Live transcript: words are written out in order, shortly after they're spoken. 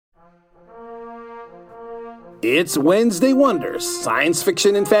It's Wednesday Wonders, science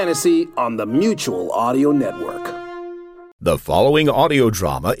fiction and fantasy on the Mutual Audio Network. The following audio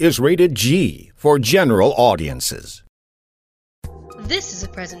drama is rated G for general audiences. This is a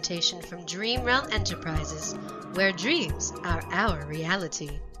presentation from Dream Realm Enterprises, where dreams are our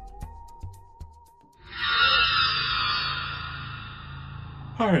reality.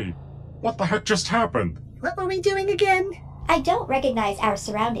 Hey, what the heck just happened? What were we doing again? I don't recognize our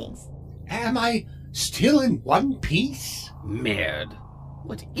surroundings. Am I still in one piece? Merde.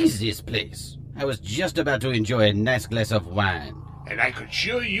 What is this place? I was just about to enjoy a nice glass of wine. And I could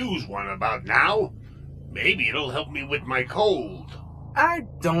sure use one about now. Maybe it'll help me with my cold. I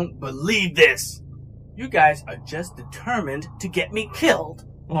don't believe this. You guys are just determined to get me killed.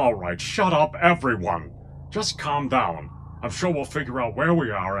 All right, shut up, everyone. Just calm down. I'm sure we'll figure out where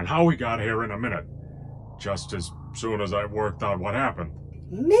we are and how we got here in a minute. Just as soon as I've worked out what happened.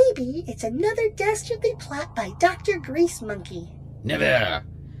 Maybe it's another dastardly plot by Dr. Grease Monkey. Never.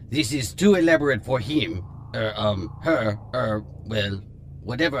 This is too elaborate for him. Her, well,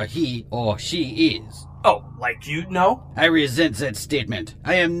 whatever he or she is. Oh, like you'd know? I resent that statement.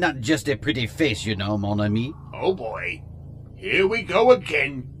 I am not just a pretty face, you know, mon ami. Oh boy. Here we go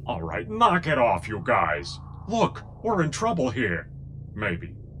again. All right, knock it off, you guys. Look, we're in trouble here.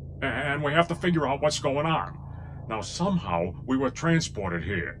 Maybe. And we have to figure out what's going on. Now, somehow, we were transported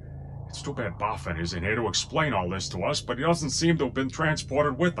here. It's too bad Boffin isn't here to explain all this to us, but he doesn't seem to have been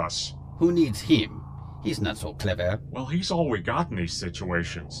transported with us. Who needs him? He's not so clever. Well, he's all we got in these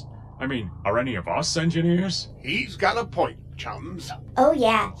situations. I mean, are any of us engineers? He's got a point, chums. Oh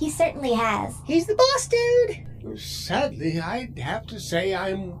yeah, he certainly has. He's the boss, dude. Sadly, I'd have to say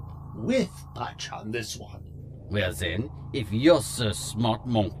I'm with Patch on this one. Well then, if you're so smart,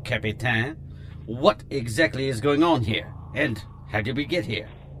 mon capitaine, what exactly is going on here? And how did we get here?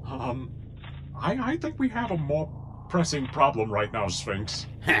 I think we have a more pressing problem right now, Sphinx.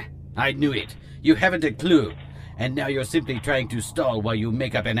 Ha! I knew it. You haven't a clue. And now you're simply trying to stall while you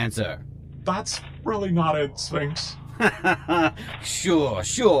make up an answer. That's really not it, Sphinx. Sure.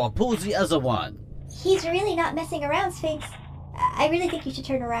 Pull the other one. He's really not messing around, Sphinx. I really think you should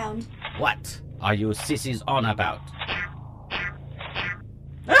turn around. What are you sissies on about?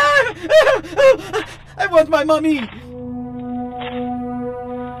 I want my mummy!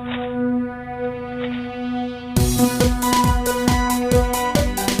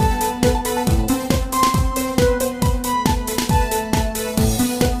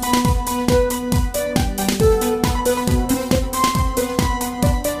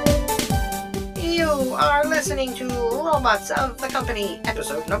 You are listening to Robotz of the Company,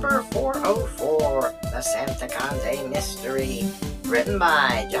 episode number 404, The Santicon Day Mystery, written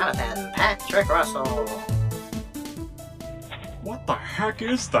by Jonathan Patrick Russell. What the heck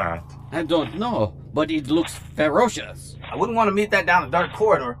is that? I don't know, but it looks ferocious. I wouldn't want to meet that down a dark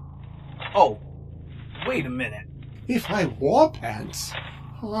corridor. Oh, wait a minute. If I wore pants,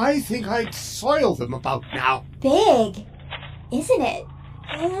 I think I'd soil them about now. Big, isn't it?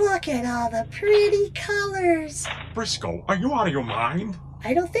 Look at all the pretty colors. Briscoe, are you out of your mind?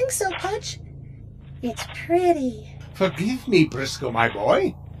 I don't think so, Pudge. It's pretty. Forgive me, Briscoe, my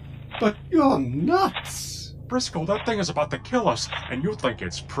boy, but you're nuts. Briscoe, that thing is about to kill us, and you think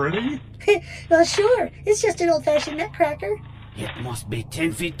it's pretty? Well, sure. It's just an old-fashioned nutcracker. It must be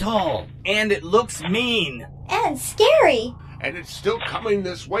 10 feet tall. And it looks mean. And scary. And it's still coming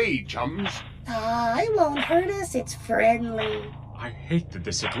this way, chums. It won't hurt us. It's friendly. I hate to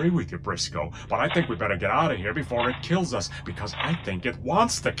disagree with you, Briscoe, but I think we better get out of here before it kills us, because I think it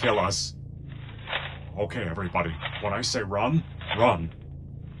wants to kill us. Okay, everybody, when I say run, run.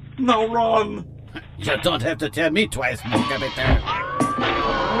 Now run! You don't have to tell me twice, mon capitaine.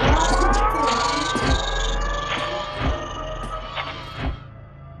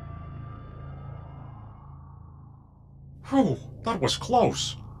 Whew, that was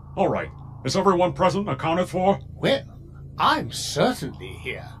close. All right, is everyone present accounted for? Well, I'm certainly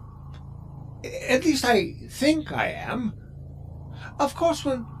here. At least I think I am. Of course,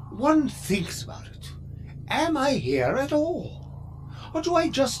 when one thinks about it, am I here at all? Or do I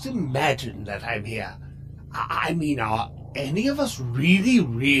just imagine that I'm here? I mean, are any of us really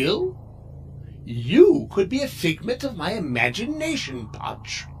real? You could be a figment of my imagination,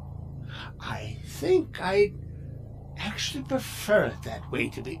 Potch. I think I'd actually prefer it that way,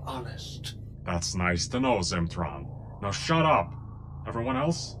 to be honest. That's nice to know, Zimtron. Now shut up. Everyone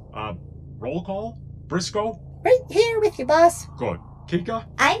else? Roll call? Briscoe? Right here with you, boss. Good. Kika?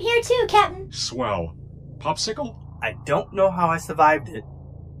 I'm here too, Captain. Swell. Popsicle? I don't know how I survived it,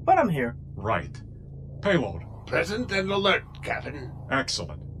 but I'm here. Right. Payload? Present and alert, Captain.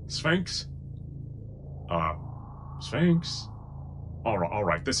 Excellent. Sphinx? Sphinx? All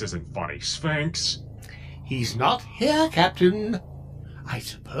right, this isn't funny. Sphinx? He's not here, Captain. I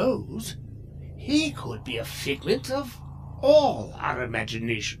suppose he could be a figment of all our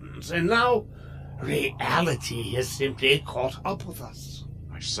imaginations, and now reality has simply caught up with us.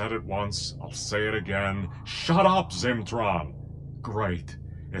 I said it once, I'll say it again. Shut up, Zimtron! Great.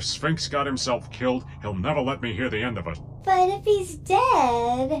 If Sphinx got himself killed, he'll never let me hear the end of it. But if he's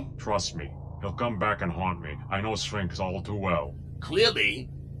dead... Trust me, he'll come back and haunt me. I know Sphinx all too well. Clearly,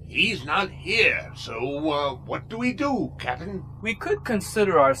 he's not here, so what do we do, Captain? We could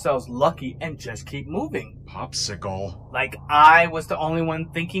consider ourselves lucky and just keep moving. Popsicle. Like I was the only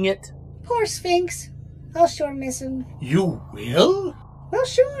one thinking it? Poor Sphinx. I'll sure miss him. You will? Well,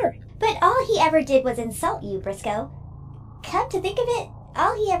 sure. But all he ever did was insult you, Briscoe. Come to think of it,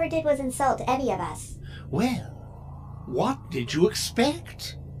 all he ever did was insult any of us. Well, what did you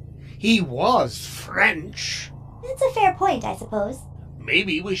expect? He was French. That's a fair point, I suppose.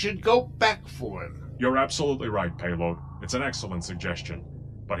 Maybe we should go back for him. You're absolutely right, Payload. It's an excellent suggestion.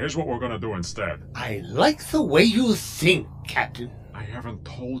 But here's what we're gonna do instead. I like the way you think, Captain. I haven't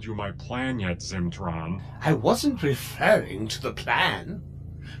told you my plan yet, Zimtron. I wasn't referring to the plan,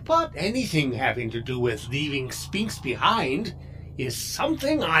 but anything having to do with leaving Sphinx behind is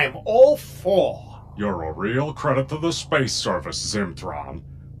something I'm all for. You're a real credit to the Space Service, Zimtron.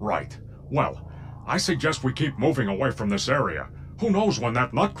 Right. Well, I suggest we keep moving away from this area. Who knows when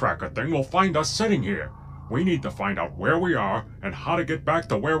that nutcracker thing will find us sitting here? We need to find out where we are and how to get back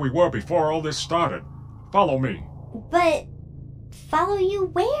to where we were before all this started. Follow me. But follow you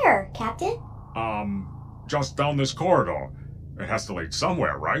where, Captain? Just down this corridor. It has to lead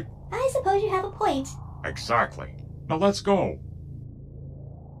somewhere, right? I suppose you have a point. Exactly. Now let's go.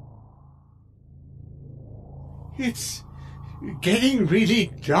 It's getting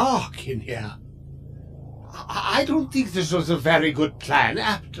really dark in here. I don't think this was a very good plan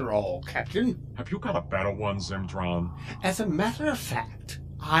after all, Captain. Have you got a better one, Zimtron? As a matter of fact,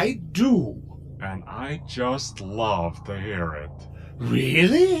 I do. And I just love to hear it.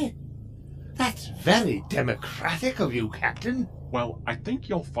 Really? That's very democratic of you, Captain. Well, I think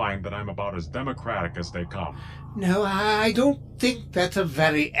you'll find that I'm about as democratic as they come. No, I don't think that's a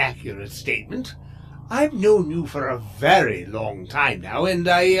very accurate statement. I've known you for a very long time now, and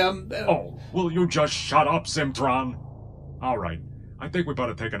Oh, will you just shut up, Zimtron? All right. I think we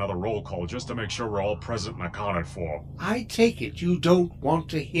better take another roll call just to make sure we're all present and accounted for. I take it you don't want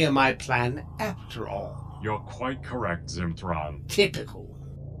to hear my plan after all. You're quite correct, Zimtron. Typical.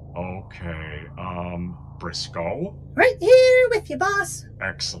 Okay, Briscoe? Right here with you, boss.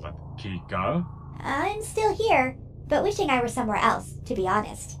 Excellent. Kika? I'm still here, but wishing I were somewhere else, to be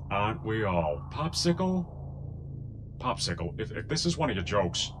honest. Aren't we all? Popsicle? Popsicle, if this is one of your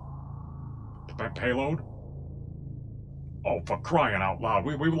jokes. Payload? Oh, for crying out loud,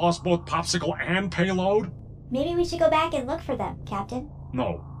 we lost both Popsicle and Payload? Maybe we should go back and look for them, Captain.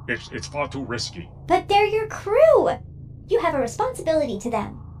 No, it's far too risky. But they're your crew! You have a responsibility to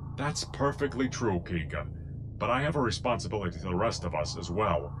them. That's perfectly true, Kika. But I have a responsibility to the rest of us as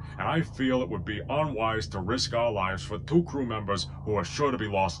well, and I feel it would be unwise to risk our lives for two crew members who are sure to be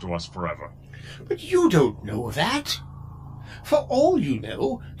lost to us forever. But you don't know that. For all you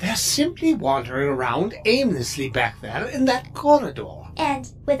know, they're simply wandering around aimlessly back there in that corridor.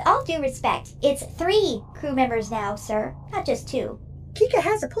 And, with all due respect, it's 3 crew members now, sir, not just 2. Kika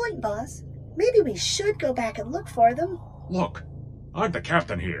has a point, boss. Maybe we should go back and look for them. Look, I'm the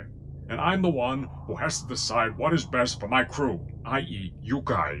captain here, and I'm the one who has to decide what is best for my crew, i.e. you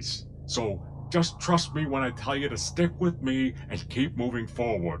guys. So, just trust me when I tell you to stick with me and keep moving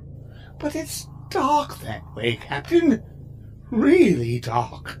forward. But it's dark that way, Captain. Really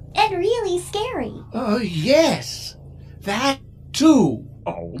dark. And really scary. Yes. That too.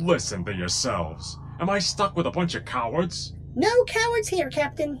 Oh, listen to yourselves. Am I stuck with a bunch of cowards? No cowards here,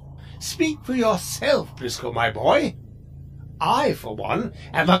 Captain. Speak for yourself, Briscoe, my boy. I, for one,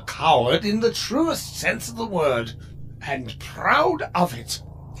 am a coward in the truest sense of the word, and proud of it.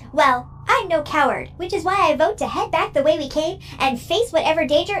 Well, I'm no coward, which is why I vote to head back the way we came and face whatever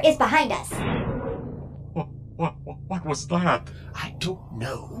danger is behind us. What was that? I don't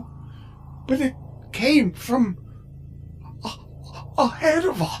know, but it came from ahead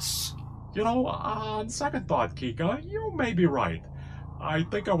of us. You know, on second thought, Kika, you may be right. I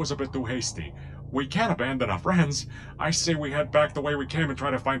think I was a bit too hasty. We can't abandon our friends. I say we head back the way we came and try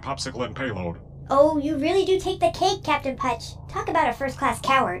to find Popsicle and Payload. Oh, you really do take the cake, Captain Putch. Talk about a first-class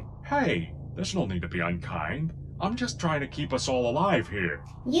coward. Hey, there's no need to be unkind. I'm just trying to keep us all alive here.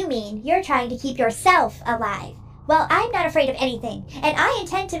 You mean you're trying to keep yourself alive. Well, I'm not afraid of anything, and I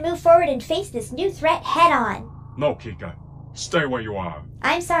intend to move forward and face this new threat head-on. No, Kika. Stay where you are.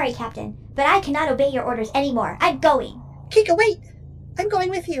 I'm sorry, Captain, but I cannot obey your orders anymore. I'm going. Kika, wait! I'm going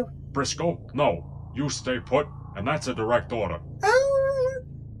with you. Briscoe, no. You stay put, and that's a direct order. Oh,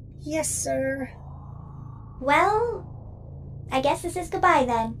 yes, sir. Well, I guess this is goodbye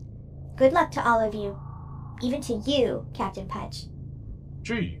then. Good luck to all of you. Even to you, Captain Putch.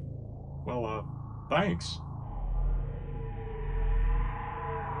 Gee. Well, thanks.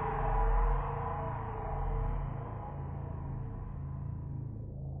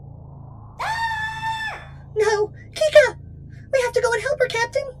 No, Kika! We have to go and help her,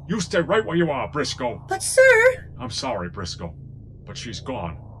 Captain. You stay right where you are, Briscoe. But, sir... I'm sorry, Briscoe, but she's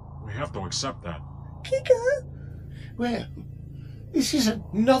gone. We have to accept that. Kika? Well, this is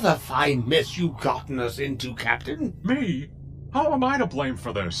another fine mess you've gotten us into, Captain. Me? How am I to blame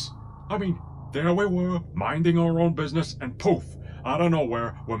for this? I mean, there we were, minding our own business, and poof, out of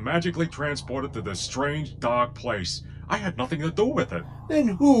nowhere, we're magically transported to this strange, dark place. I had nothing to do with it. Then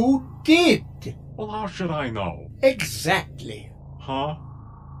who did? Well, how should I know? Exactly. Huh?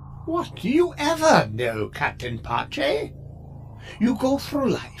 What do you ever know, Captain Putch, eh? You go through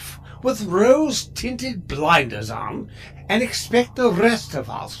life with rose-tinted blinders on and expect the rest of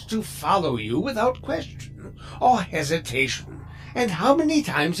us to follow you without question or hesitation. And how many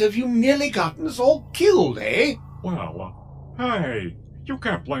times have you nearly gotten us all killed, eh? Well, hey, you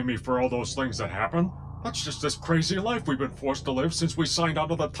can't blame me for all those things that happened. That's just this crazy life we've been forced to live since we signed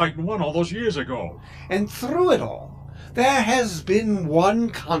onto the Titan I all those years ago. And through it all, there has been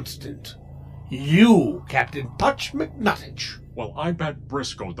one constant. You, Captain Putch McNuttich. Well, I bet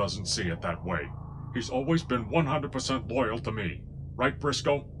Briscoe doesn't see it that way. He's always been 100% loyal to me. Right,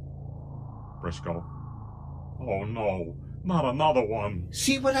 Briscoe? Briscoe? Oh, no. Not another one.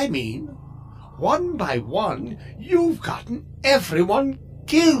 See what I mean? One by one, you've gotten everyone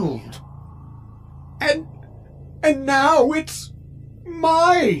killed. And now it's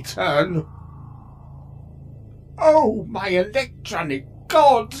my turn. Oh, my electronic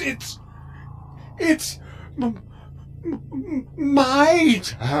gods, it's my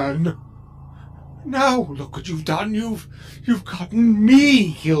turn. Now look what you've done. You've gotten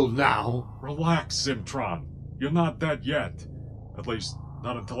me killed now. Relax, Zimtron. You're not dead yet. At least,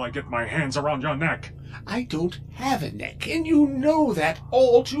 not until I get my hands around your neck. I don't have a neck, and you know that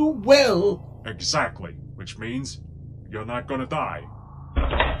all too well. Exactly, which means you're not gonna die.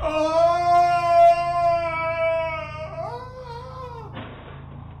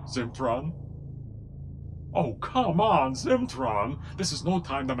 Zimtron? Oh, come on, Zimtron! This is no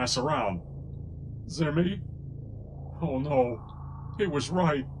time to mess around. Zimmy? Oh no, he was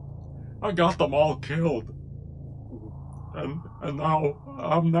right. I got them all killed. And now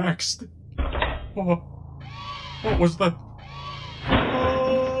I'm next. What was that?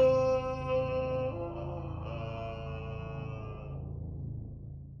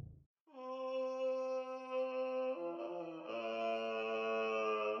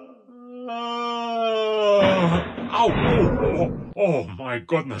 Oh, my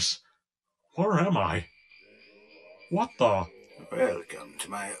goodness. Where am I? What the? Welcome to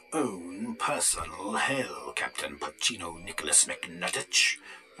my own personal hell, Captain Pacino Nicholas McNuttich.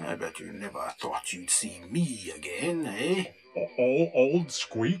 I bet you never thought you'd see me again, eh? Old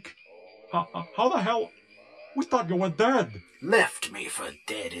Squeak? How the hell? We thought you were dead. Left me for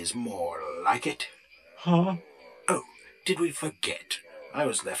dead is more like it. Huh? Oh, did we forget? I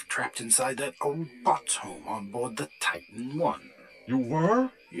was left trapped inside that old bot's home on board the Titan I. You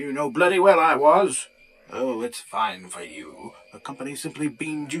were? You know bloody well I was. Oh, it's fine for you. The company simply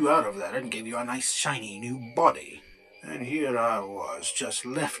beamed you out of there and gave you a nice shiny new body. And here I was, just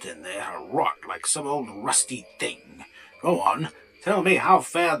left in there to rot like some old rusty thing. Go on, tell me how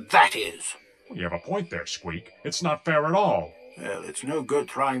fair that is. Well, you have a point there, Squeak. It's not fair at all. Well, it's no good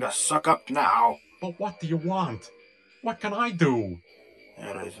trying to suck up now. But what do you want? What can I do?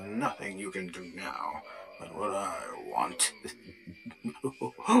 There is nothing you can do now but what I want.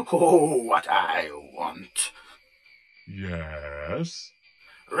 Oh, what I want. Yes?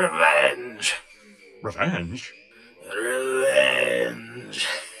 Revenge! Revenge? Revenge!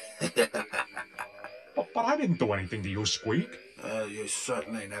 But I didn't do anything to you, Squeak. You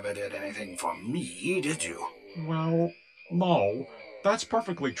certainly never did anything for me, did you? Well, no, that's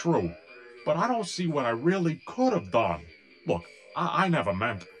perfectly true. But I don't see what I really could have done. Look, I never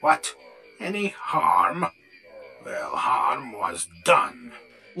meant... What? Any harm? Well, harm was done.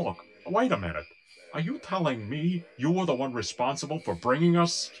 Look, wait a minute. Are you telling me you were the one responsible for bringing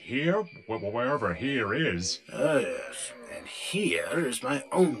us here, wherever here is? Yes, and here is my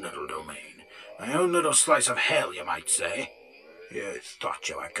own little domain. My own little slice of hell, you might say. You thought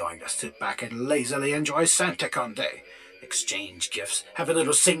you were going to sit back and lazily enjoy Santicon Day. Exchange gifts, have a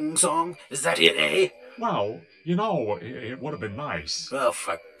little sing-song. Is that it, eh? Well, you know, it would have been nice. Well,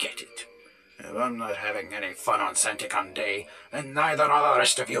 forget it. If I'm not having any fun on Santicon Day, then neither are the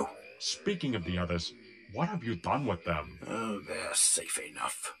rest of you. Speaking of the others, what have you done with them? Oh, they're safe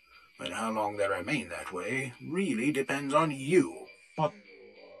enough. But how long they remain that way really depends on you. But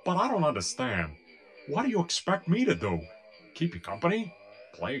I don't understand. What do you expect me to do? Keep you company?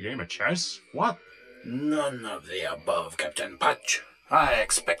 Play a game of chess? What? None of the above, Captain Patch. I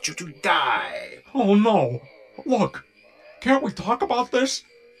expect you to die. Oh, no. Look, can't we talk about this?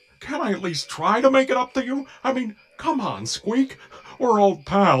 Can I at least try to make it up to you? I mean, come on, Squeak. We're old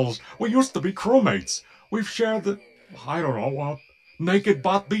pals. We used to be crewmates. We've shared the, I don't know, naked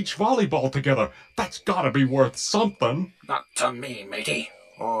bot beach volleyball together. That's gotta be worth something. Not to me, matey.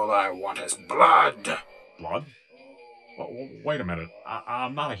 All I want is blood. Blood? Wait a minute.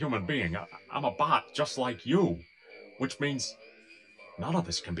 I'm not a human being. I'm a bot just like you. Which means none of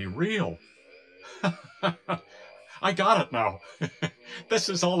this can be real. I got it now. This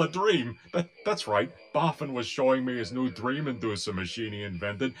is all a dream. That's right. Boffin was showing me his new dream inducer machine he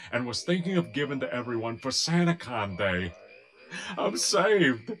invented and was thinking of giving to everyone for Santicon Day. I'm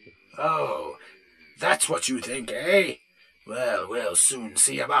saved. Oh, that's what you think, eh? Well, we'll soon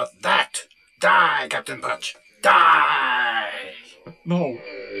see about that. Die, Captain Punch. Die! No.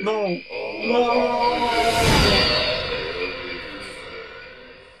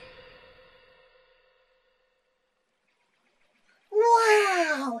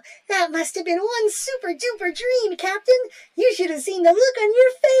 Wow! That must have been one super duper dream, Captain. You should have seen the look on your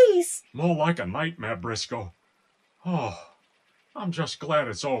face. More like a nightmare, Briscoe. Oh, I'm just glad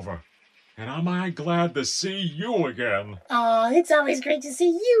it's over. And am I glad to see you again. Aw, it's always great to see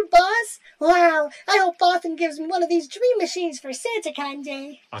you, boss. Wow, I hope Boffin gives me one of these dream machines for Santicon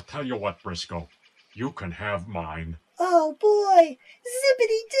Day. I'll tell you what, Briscoe. You can have mine. Oh, boy.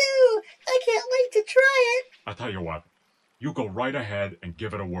 Zippity-doo. I can't wait to try it. I'll tell you what. You go right ahead and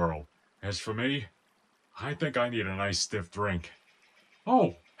give it a whirl. As for me, I think I need a nice stiff drink.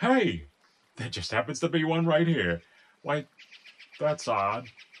 Oh, hey! There just happens to be one right here. Why, that's odd.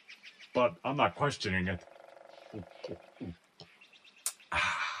 But I'm not questioning it.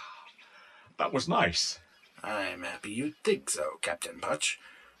 That was nice. I'm happy you think so, Captain Putch,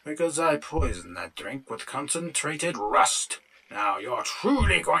 because I poisoned that drink with concentrated rust. Now you're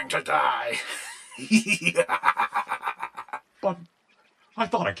truly going to die. But I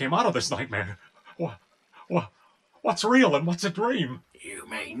thought I came out of this nightmare. What's real and what's a dream? You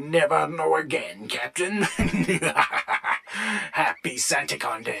may never know again, Captain. Happy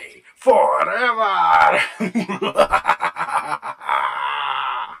Santicon Day forever!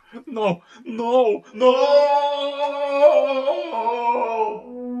 No!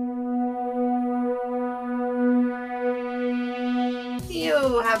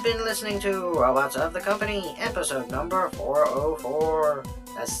 You have been listening to Robotz of the Company, episode number 404,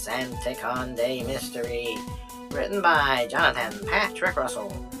 The Santicon Day Mystery, written by Jonathan Patrick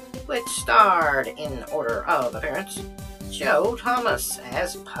Russell, which starred, in order of appearance, Joe Thomas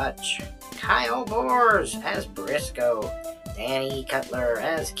as Putch, Kyle Bors as Briscoe, Danny Cutler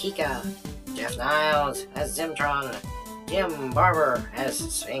as Kika, Jeff Niles as Zimtron, Jim Barber as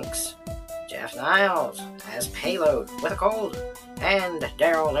Sphinx, Jeff Niles as Payload with a cold, and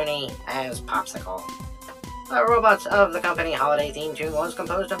Daryl Looney as Popsicle. The Robotz of the Company holiday theme tune was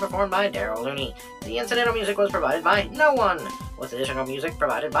composed and performed by Daryl Looney. The incidental music was provided by no one, with additional music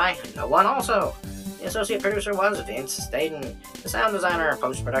provided by no one also. The associate producer was Vince Staden. The sound designer,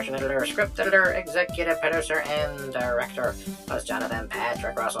 post-production editor, script editor, executive producer, and director was Jonathan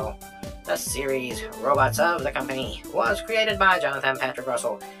Patrick Russell. The series Robotz of the Company was created by Jonathan Patrick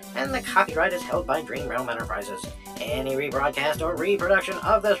Russell, and the copyright is held by Dream Realm Enterprises. Any rebroadcast or reproduction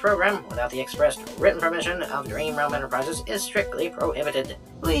of this program without the expressed written permission of Dream Realm Enterprises is strictly prohibited.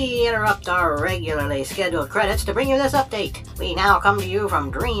 We interrupt our regularly scheduled credits to bring you this update. We now come to you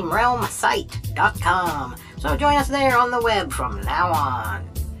from DreamRealmSite.com, so join us there on the web from now on.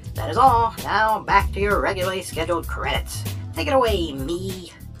 That is all. Now back to your regularly scheduled credits. Take it away,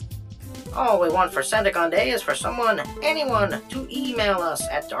 me. All we want for Santicon Day is for anyone, to email us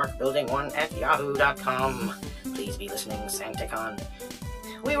at darkbuilding1@yahoo.com. Please be listening, Santicon.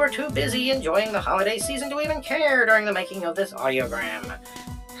 We were too busy enjoying the holiday season to even care during the making of this audiogram.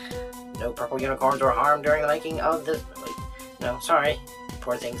 No purple unicorns were harmed during the making of this... Wait, no, sorry.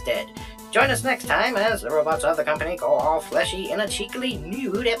 Poor thing's dead. Join us next time as the Robotz of the Company go all fleshy in a cheekily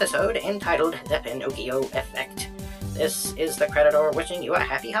nude episode entitled The Pinocchio Effect. This is the Creditor wishing you a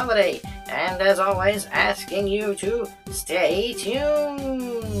happy holiday, And as always, asking you to stay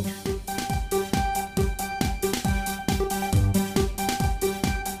tuned.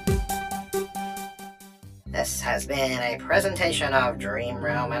 This has been a presentation of Dream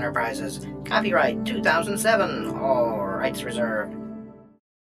Realm Enterprises. Copyright 2007, all rights reserved.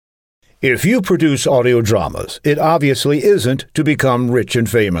 If you produce audio dramas, it obviously isn't to become rich and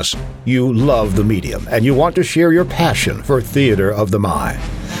famous. You love the medium, and you want to share your passion for theater of the mind.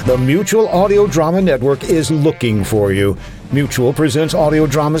 The Mutual Audio Drama Network is looking for you. Mutual presents audio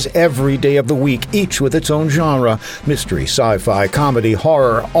dramas every day of the week, each with its own genre. Mystery, sci-fi, comedy,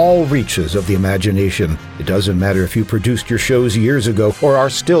 horror, all reaches of the imagination. It doesn't matter if you produced your shows years ago or are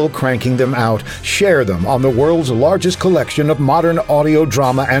still cranking them out. Share them on the world's largest collection of modern audio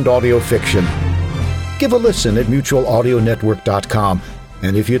drama and audio fiction. Give a listen at mutualaudionetwork.com.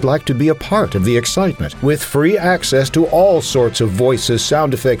 And if you'd like to be a part of the excitement, with free access to all sorts of voices,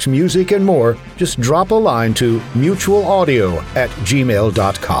 sound effects, music, and more, just drop a line to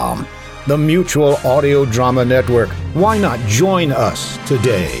mutualaudio@gmail.com. The Mutual Audio Drama Network. Why not join us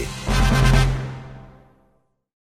today?